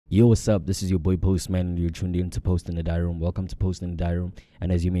Yo, what's up? This is your boy Postman, and you're tuned in to Post in the Diary Room. Welcome to Post in the Diary Room. And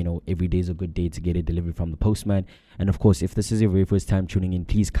as you may know, every day is a good day to get a delivery from the postman. And of course, if this is your very first time tuning in,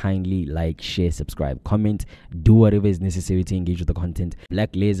 please kindly like, share, subscribe, comment, do whatever is necessary to engage with the content.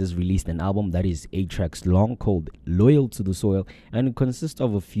 Blaklez has released an album that is 8 tracks long called Loyal to the Soil, and it consists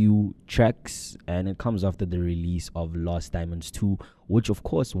of a few tracks, and it comes after the release of Lost Diamonds 2, which of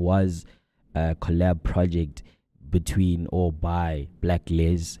course was a collab project between or by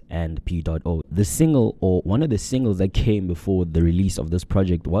Blaklez and P.O. The single, or one of the singles that came before the release of this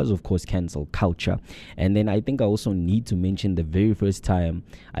project, was of course Cancel Culture. And then I think I also need to mention the very first time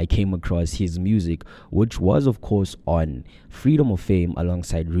I came across his music, which was of course on Freedom of Fame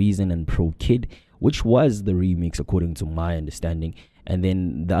alongside Reason and Pro Kid, which was the remix according to my understanding. And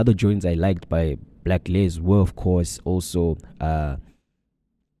then the other joints I liked by Blaklez were of course also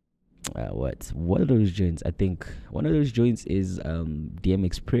what are those joints? I think one of those joints is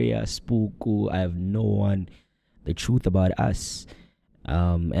DMX Prayer, Spooku, I Have No One, The Truth About Us,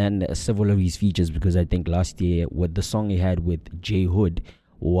 and several of his features, because I think last year what the song he had with J Hood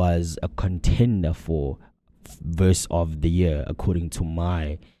was a contender for verse of the year according to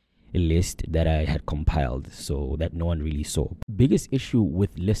my list that I had compiled, so that no one really saw. Biggest issue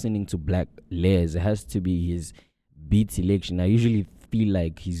with listening to Blaklez has to be his beat selection. I usually feel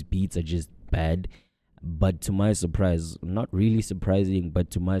like his beats are just bad, but to my surprise, not really surprising, but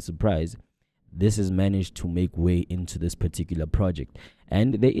to my surprise, this has managed to make way into this particular project.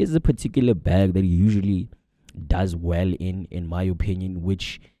 And there is a particular bag that he usually does well in my opinion,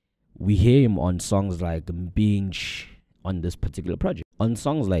 which we hear him on songs like Being on this particular project, on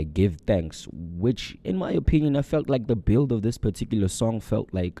songs like Give Thanks, which in my opinion, I felt like the build of this particular song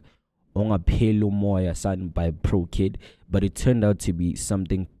felt like Ongaphelo Moya San by Pro Kid, but it turned out to be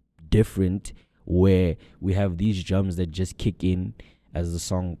something different, where we have these drums that just kick in as the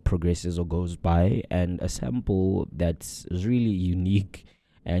song progresses or goes by, and a sample that's really unique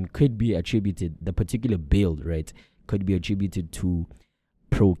and could be attributed, the particular build, right, could be attributed to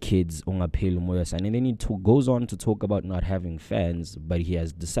Pro Kid's Ongaphelo Moya San. And then he goes on to talk about not having fans, but he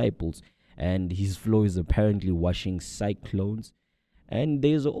has disciples, and his flow is apparently washing cyclones. And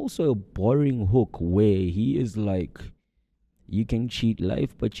there's also a boring hook where he is like, you can cheat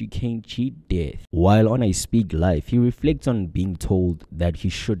life, but you can't cheat death. While on I Speak Life, he reflects on being told that he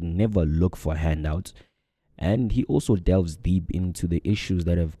should never look for handouts. And he also delves deep into the issues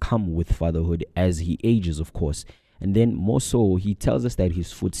that have come with fatherhood as he ages, of course. And then more so, he tells us that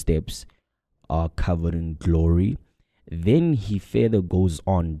his footsteps are covered in glory. Then he further goes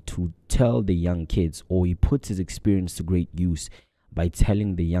on to tell the young kids, or he puts his experience to great use by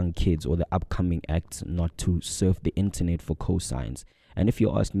telling the young kids or the upcoming acts not to surf the internet for cosigns. And if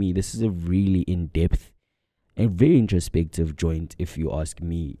you ask me, this is a really in-depth and very introspective joint, if you ask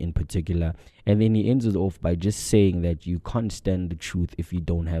me in particular. And then he ends it off by just saying that you can't stand the truth if you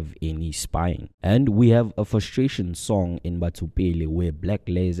don't have any spine. And we have a frustration song in Batupele where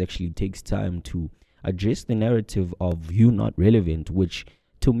Blaklez actually takes time to address the narrative of you not relevant, which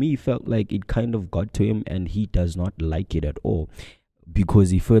to me felt like it kind of got to him, and he does not like it at all, because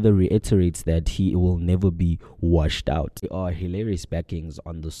he further reiterates that he will never be washed out. There are hilarious backings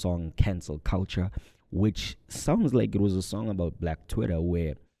on the song Cancel Culture, which sounds like it was a song about Black Twitter,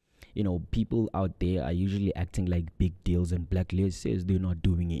 where, you know, people out there are usually acting like big deals, and Blaklez says they're not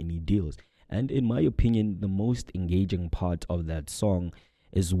doing any deals. And in my opinion, the most engaging part of that song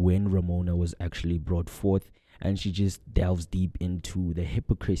is when Ramona was actually brought forth, and she just delves deep into the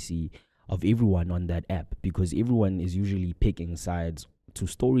hypocrisy of everyone on that app, because everyone is usually picking sides to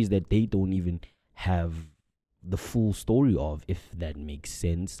stories that they don't even have the full story of, if that makes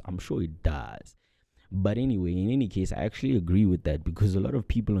sense. I'm sure it does. But anyway, in any case, I actually agree with that, because a lot of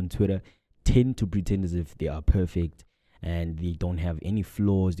people on Twitter tend to pretend as if they are perfect and they don't have any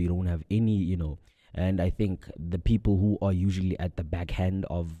flaws, they don't have any, and I think the people who are usually at the backhand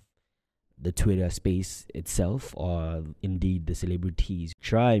of the Twitter space itself are indeed the celebrities.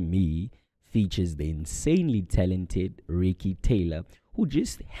 Try Me features the insanely talented Ricky Taylor, who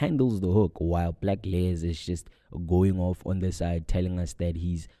just handles the hook, while Blaklez is just going off on the side telling us that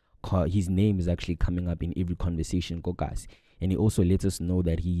his name is actually coming up in every conversation, Kokas. And he also lets us know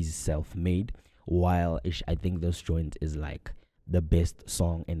that he's self-made, while I think this joint is like the best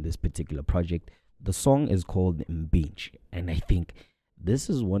song in this particular project. The song is called Mbinch, and I think this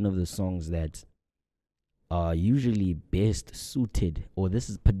is one of the songs that are usually best suited, or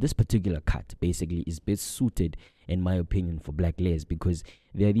this particular cut basically is best suited, in my opinion, for Blaklez, because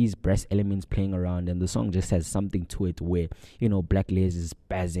there are these brass elements playing around, and the song just has something to it where, Blaklez is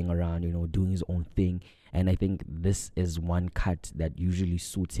spazzing around, doing his own thing. And I think this is one cut that usually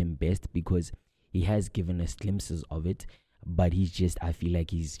suits him best, because he has given us glimpses of it, but I feel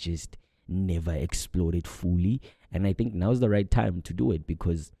like he's just never exploded fully. And I think now's the right time to do it,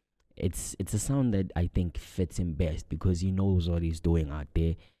 because it's a sound that I think fits him best, because he knows what he's doing out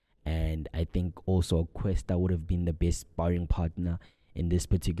there. And I think also Questa would have been the best sparring partner in this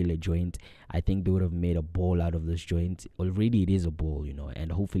particular joint. I think they would have made a ball out of this joint. Already it is a ball,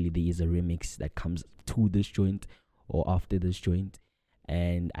 and hopefully there is a remix that comes to this joint or after this joint.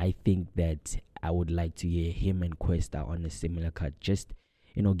 And I think that I would like to hear him and Questa on a similar cut, just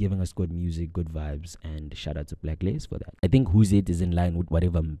giving us good music, good vibes. And shout out to Blaklez for that. I think Who's It is in line with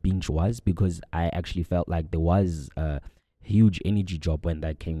whatever Binge was, because I actually felt like there was a huge energy drop when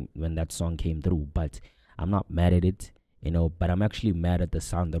that song came through. But I'm not mad at it, but I'm actually mad at the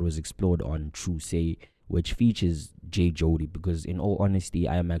sound that was explored on True Say, which features J Jody, because in all honesty,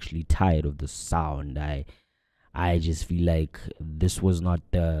 I am actually tired of the sound. I just feel like this was not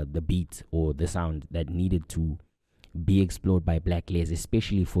the beat or the sound that needed to be explored by Blaklez,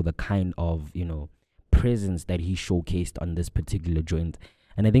 especially for the kind of presence that he showcased on this particular joint.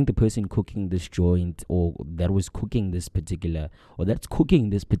 And I think the person cooking this joint, or that's cooking this particular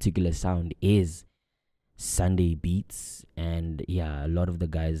sound, is Sunday Beats. And yeah, a lot of the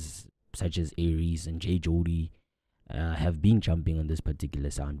guys such as Aries and J Jody have been jumping on this particular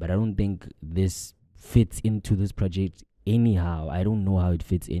sound, but I don't think this fits into this project anyhow. I don't know how it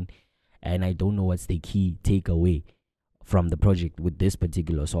fits in, and I don't know what's the key takeaway from the project with this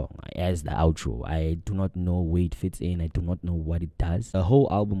particular song as the outro. I do not know where it fits in. I do not know what it does. The whole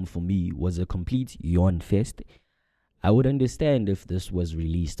album for me was a complete yawn fest. I would understand if this was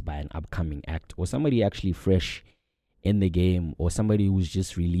released by an upcoming act or somebody actually fresh in the game, or somebody who's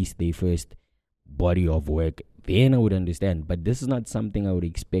just released their first body of work. Then I would understand. But this is not something I would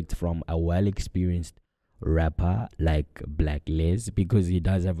expect from a well-experienced rapper like Blaklez, because he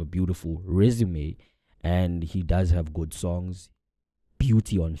does have a beautiful resume and he does have good songs,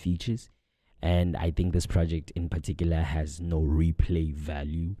 beauty on features. And I think this project in particular has no replay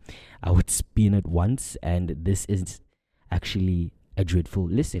value. I would spin it once, and this is actually a dreadful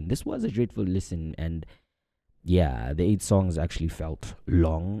listen. This was a dreadful listen, and yeah, the 8 songs actually felt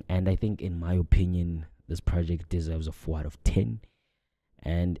long. And I think, in my opinion, this project deserves a 4 out of 10.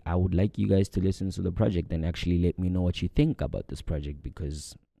 And I would like you guys to listen to the project and actually let me know what you think about this project,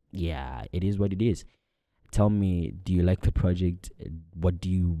 because yeah, it is what it is. Tell me, do you like the project? What do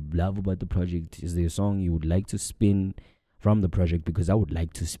you love about the project? Is there a song you would like to spin from the project? Because I would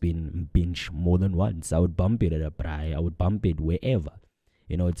like to spin Binge more than once. I would bump it at a braai. I would bump it wherever.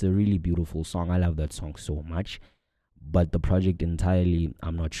 It's a really beautiful song. I love that song so much. But the project entirely,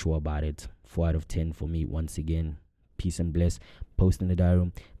 I'm not sure about it. 4 out of 10 for me once again. Peace and bless. Post in the diary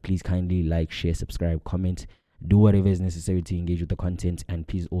room. Please kindly like, share, subscribe, comment. Do whatever is necessary to engage with the content. And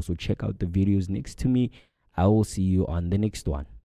please also check out the videos next to me. I will see you on the next one.